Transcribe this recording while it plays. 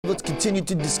continue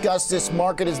to discuss this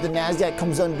market as the NASDAQ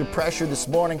comes under pressure this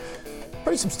morning.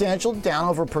 Pretty substantial, down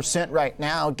over 1% right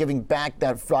now, giving back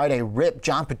that Friday rip.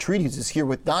 John Petrides is here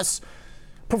with us,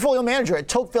 portfolio manager at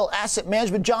Tocqueville Asset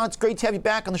Management. John, it's great to have you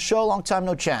back on the show. Long time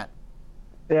no chat.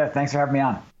 Yeah, thanks for having me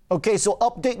on. Okay, so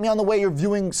update me on the way you're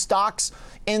viewing stocks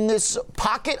in this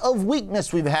pocket of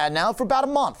weakness we've had now for about a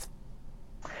month.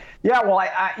 Yeah, well,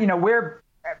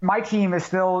 my team is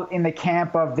still in the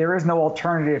camp of there is no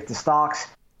alternative to stocks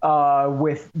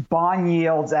with bond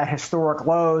yields at historic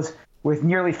lows, with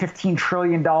nearly $15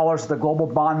 trillion of the global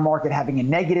bond market having a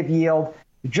negative yield.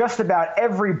 Just about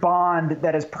every bond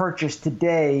that is purchased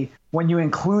today, when you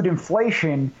include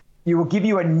inflation, you will give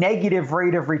you a negative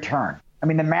rate of return. I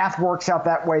mean, the math works out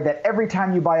that way, that every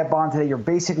time you buy a bond today, you're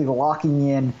basically locking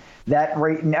in that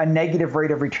rate, a negative rate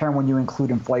of return when you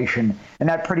include inflation. And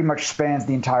that pretty much spans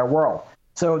the entire world.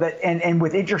 So that, and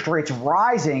with interest rates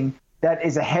rising, that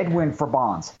is a headwind for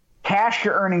bonds. Cash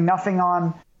you're earning nothing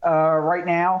on right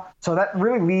now. So that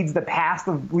really leads the path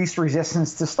of least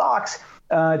resistance to stocks,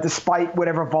 despite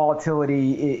whatever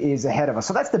volatility is ahead of us.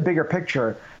 So that's the bigger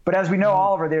picture. But as we know,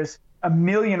 Oliver, there's a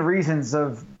million reasons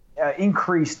of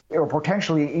increased or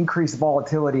potentially increased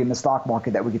volatility in the stock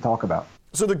market that we could talk about.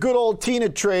 So the good old Tina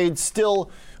trade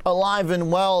still alive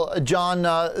and well, John.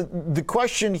 The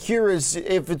question here is,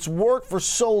 if it's worked for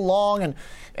so long and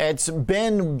it's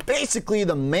been basically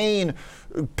the main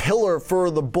pillar for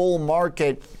the bull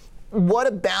market, what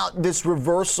about this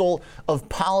reversal of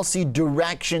policy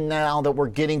direction now that we're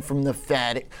getting from the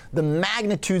Fed? The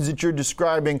magnitudes that you're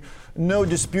describing, no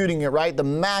disputing it, right? The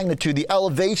magnitude, the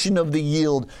elevation of the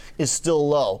yield is still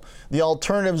low. The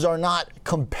alternatives are not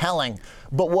compelling.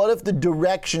 But what if the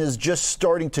direction is just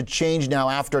starting to change now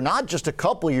after not just a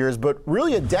couple years, but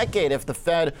really a decade, if the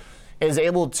Fed is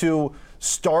able to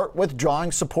start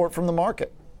withdrawing support from the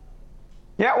market?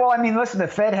 Yeah, well, I mean, listen, the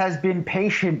Fed has been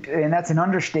patient, and that's an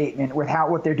understatement, with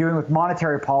what they're doing with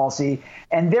monetary policy.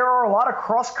 And there are a lot of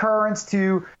cross currents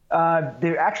to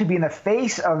actually be in the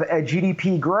face of a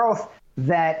GDP growth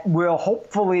that will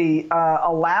hopefully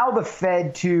allow the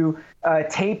Fed to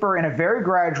taper in a very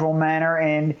gradual manner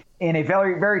and in a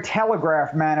very, very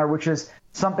telegraphed manner, which is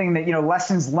something that,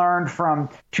 lessons learned from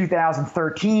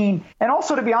 2013. And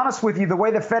also, to be honest with you, the way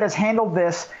the Fed has handled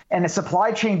this and the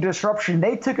supply chain disruption,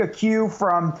 they took a cue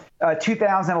from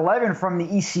 2011 from the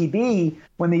ECB,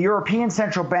 when the European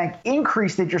Central Bank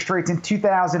increased interest rates in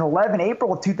 2011,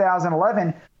 April of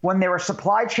 2011, when there were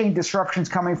supply chain disruptions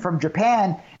coming from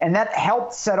Japan. And that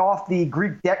helped set off the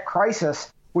Greek debt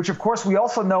crisis, which, of course, we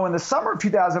also know in the summer of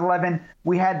 2011,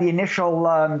 we had the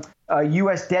initial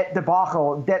U.S. debt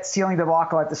ceiling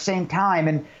debacle at the same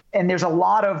time. And there's a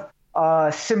lot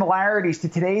of similarities to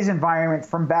today's environment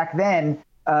from back then.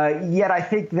 Yet I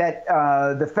think that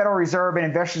the Federal Reserve and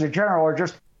investors in general are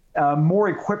just more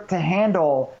equipped to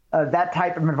handle that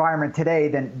type of environment today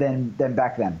than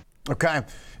back then. Okay.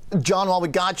 John, while we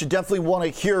got you, definitely want to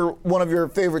hear one of your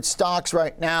favorite stocks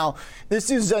right now. This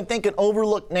is, I think, an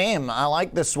overlooked name. I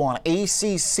like this one,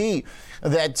 ACC,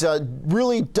 that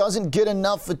really doesn't get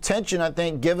enough attention, I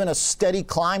think, given a steady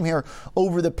climb here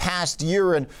over the past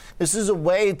year. And this is a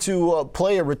way to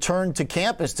play a return to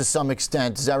campus to some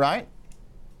extent. Is that right?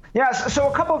 Yeah, so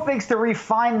a couple of things to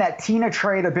refine that Tina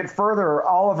trade a bit further,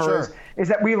 Oliver, Sure. is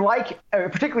that we like,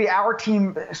 particularly our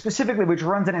team specifically, which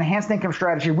runs an enhanced income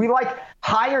strategy, we like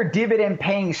higher dividend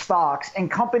paying stocks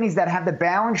and companies that have the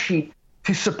balance sheet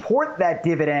to support that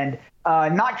dividend,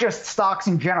 not just stocks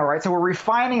in general, right? So we're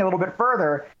refining a little bit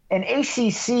further, and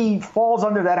ACC falls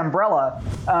under that umbrella.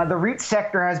 The REIT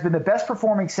sector has been the best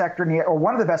performing sector, or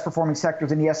one of the best performing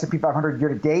sectors in the S&P 500 year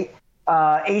to date.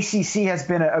 ACC has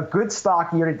been a good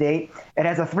stock year to date. It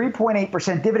has a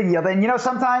 3.8% dividend yield. And,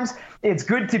 sometimes it's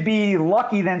good to be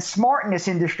lucky than smart in this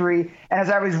industry. And as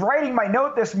I was writing my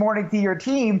note this morning to your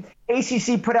team,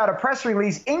 ACC put out a press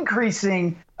release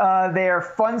increasing their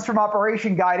funds from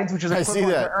operation guidance, which is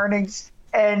equivalent to earnings,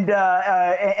 and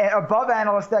above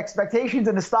analyst expectations.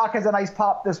 And the stock has a nice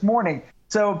pop this morning.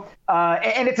 So,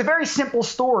 and it's a very simple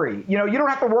story. You don't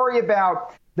have to worry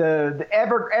about the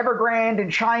Evergrande in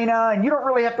China, and you don't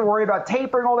really have to worry about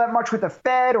tapering all that much with the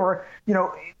Fed, or,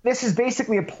 this is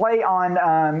basically a play on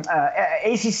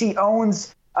ACC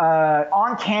owns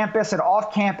on-campus and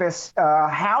off-campus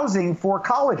housing for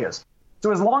colleges.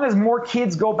 So as long as more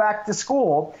kids go back to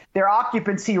school, their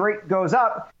occupancy rate goes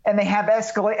up, and they have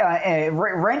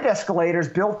rent escalators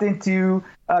built into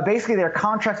basically their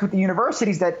contracts with the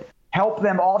universities that help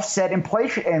them offset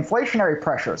inflationary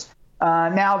pressures.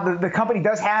 Now, the company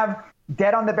does have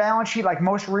debt on the balance sheet like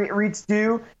most REITs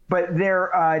do, but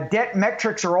their debt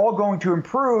metrics are all going to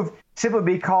improve simply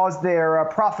because their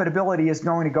profitability is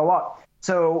going to go up.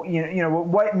 So,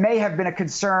 what may have been a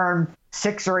concern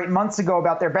 6 or 8 months ago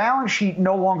about their balance sheet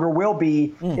no longer will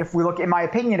be, if we look, in my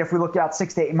opinion, if we look out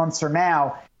 6 to 8 months from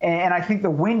now. And I think the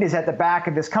wind is at the back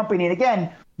of this company. And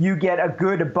again, you get a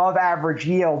good above average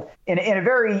yield in a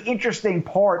very interesting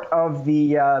part of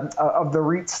the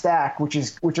REIT stack, which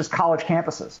is college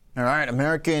campuses. All right,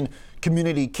 American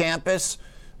Community Campus.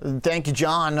 Thank you,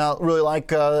 John. Really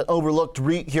like overlooked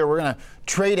REIT here. We're going to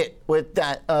trade it with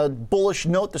that bullish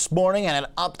note this morning and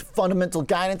an upped fundamental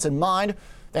guidance in mind.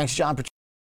 Thanks, John.